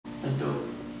Let's do it.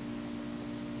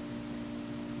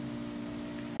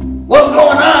 What's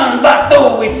going on,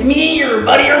 Vato? It's me, your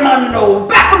buddy Armando,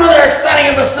 back with another exciting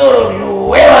episode of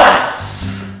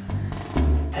Cholo-Nuevas.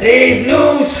 Today's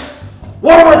news,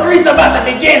 World War III's about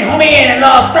to begin, homie, and it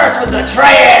all starts with the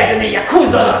Triads and the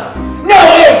Yakuza. Now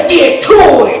let's get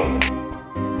to it!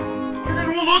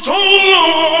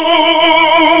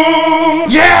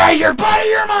 Yeah, your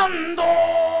buddy Armando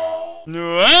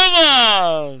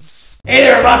Mundez. Hey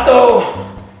there, Vato.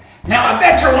 Now I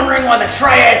bet you're wondering why the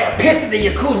Triads are pissed at the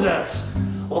Yakuzas.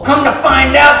 Well, come to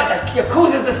find out that the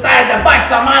Yakuzas decided to buy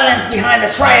some islands behind the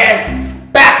Triads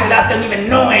back without them even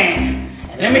knowing.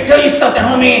 And let me tell you something,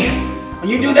 homie. When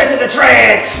you do that to the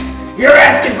Triads, you're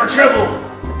asking for trouble.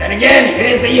 But then again, it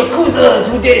is the Yakuzas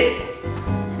who did it.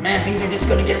 And man, things are just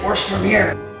gonna get worse from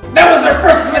here. That was their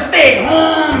first mistake,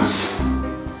 Holmes.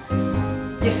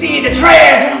 You see, the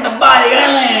Triads wanted to buy the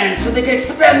islands so they could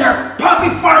expand their poppy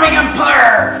farming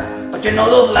empire. But you know,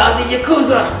 those lousy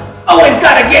Yakuza always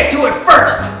gotta get to it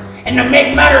first. And to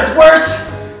make matters worse,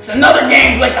 some other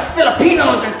gangs like the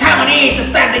Filipinos and Taiwanese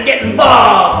decided to get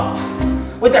involved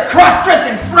with their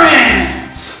cross-dressing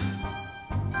friends.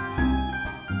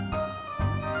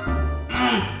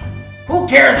 Who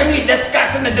cares? Maybe that's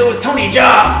got something to do with Tony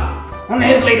Jaa, one of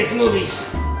his latest movies.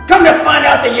 Come to find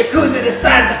out, the Yakuza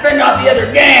decided to fend off the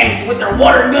other gangs with their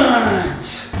water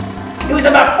guns. It was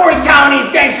about 40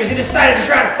 Taiwanese gangsters who decided to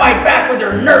try to fight back with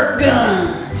their Nerf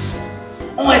guns.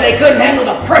 Only they couldn't handle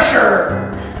the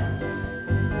pressure.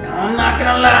 Now I'm not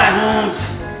gonna lie, Holmes.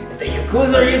 If the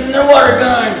Yakuza are using their water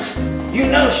guns, you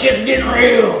know shit's getting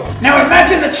real. Now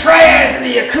imagine the Triads and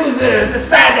the Yakuzas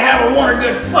decide to have a water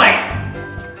gun fight.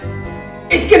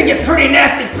 It's gonna get pretty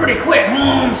nasty pretty quick,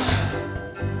 Holmes.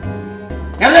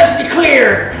 Now let's be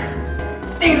clear.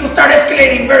 Things will start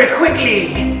escalating very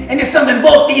quickly into something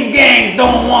both these gangs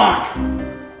don't want.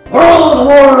 World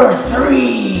War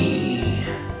III.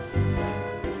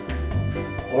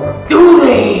 Or do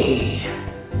they?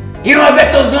 You know, I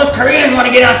bet those North Koreans want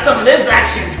to get on some of this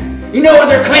action. You know, where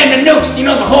they're claiming nukes, you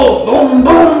know, the whole boom,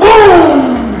 boom,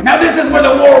 boom. Now this is where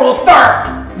the war will start.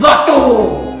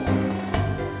 Vato.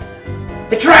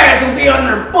 The Triads will be on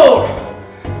their boat,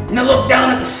 and they'll look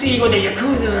down at the sea where the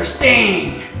Yakuzas are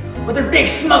staying, with their big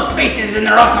smug faces and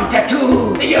their awesome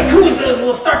tattoos. The Yakuzas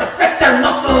will start to flex their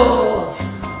muscles,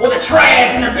 while the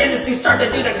Triads in their business will start to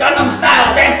do the Gundam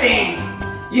style dancing.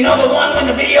 You know the one in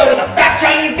the video with the fat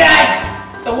Chinese guy?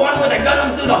 The one where the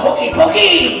Gundams do the hokey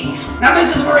pokey. Now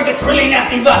this is where it gets really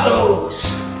nasty,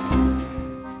 Vatos.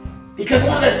 Because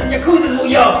one of the Yakuzas will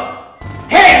yell,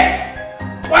 "Hey!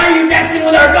 Why are you dancing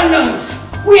with our Gundams?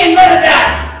 We invented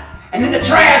that!" And then the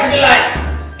Triads will be like,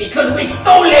 "Because we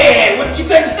stole it! What you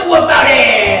gonna do about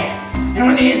it?" And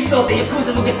when they insult, the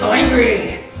Yakuza will get so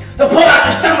angry, they'll pull out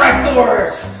their samurai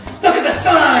swords, look at the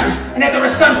sun, and have the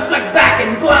sun flick back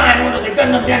and blind one of the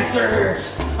Gundam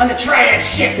dancers on the Triad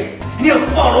ship, and he'll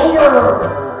fall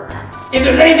over. If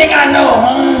there's anything I know,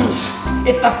 Holmes,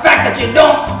 it's the fact that you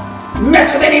don't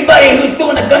mess with anybody who's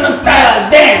doing a Gundam style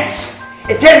dance.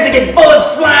 It tends to get bullets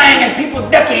flying and people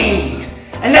ducking.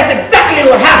 And that's exactly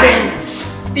what happens.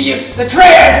 The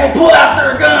Triads will pull out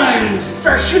their guns and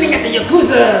start shooting at the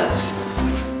Yakuzas.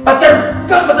 But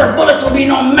their bullets will be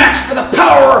no match for the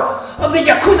power of the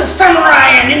Yakuza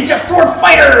samurai and ninja sword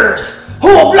fighters, who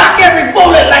will block every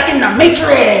bullet like in the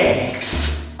Matrix.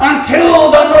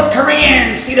 Until the North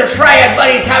Koreans see their Triad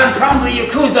buddies having problems with the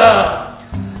Yakuza,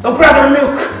 they'll grab their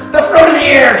nuke, they'll throw it in the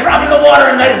air, drop it in the water,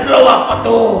 and let it blow up.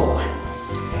 Vato.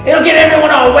 It'll get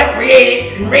everyone all wet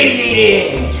and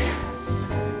radiated.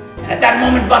 And at that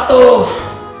moment, Vato,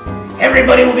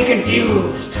 everybody will be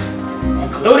confused,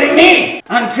 including me,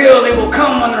 until they will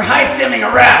come on their high-sailing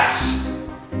rafts.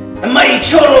 The mighty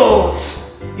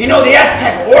Cholos, you know, the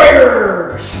Aztec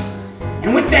warriors.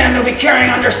 And with them, they'll be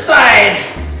carrying on their side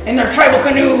in their tribal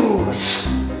canoes.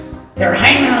 Their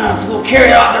hyenas will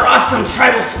carry out their awesome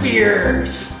tribal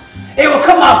spears. They will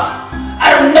come up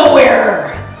out of nowhere.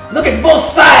 Look at both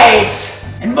sides,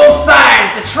 and both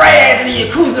sides, the Triads and the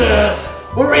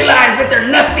Yakuzas, will realize that they're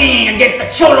nothing against the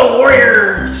Cholo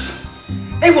warriors.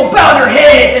 They will bow their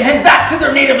heads and head back to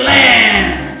their native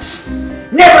lands,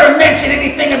 never to mention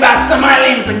anything about some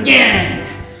islands again,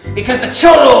 because the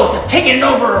Cholos have taken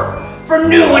over for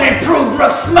new and improved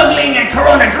drug smuggling and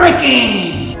Corona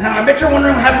drinking. Now I bet you're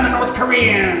wondering what happened to the North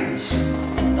Koreans.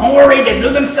 Don't worry, they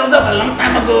blew themselves up a long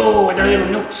time ago with their little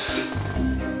nukes.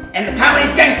 And the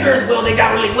Taiwanese gangsters, well, they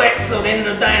got really wet, so they ended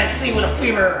up dying at sea with a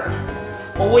fever.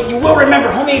 But what you will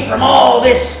remember, homie, from all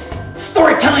this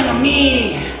storytelling of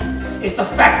me, is the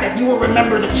fact that you will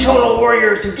remember the Cholo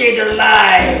warriors who gave their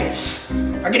lives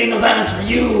for getting those islands for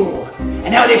you.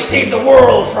 and how they saved the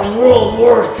world from World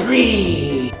War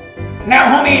III. Now,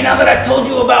 homie, now that I've told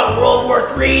you about World War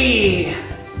III,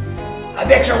 I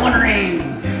bet you're wondering,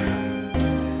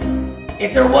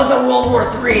 if there was a World War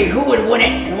III, who would win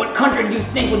it, and what country do you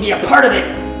think would be a part of it?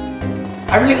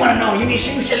 I really want to know. You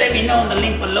should let me know in the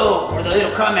link below, or the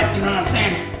little comments, you know what I'm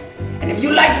saying? And if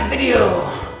you like this video,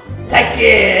 like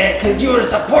it, because you are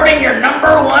supporting your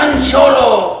 #1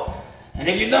 Cholo. And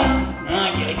if you don't,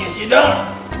 I guess you don't.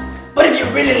 But if you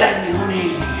really like me,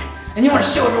 homie, and you want to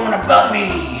show everyone about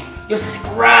me, you'll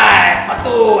subscribe,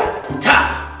 Vato, at the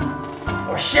top.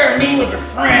 Or share me with your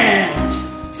friends,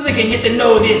 so they can get to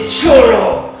know this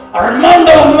Cholo,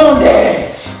 Armando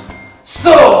Mundez.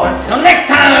 So, until next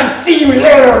time, see you later.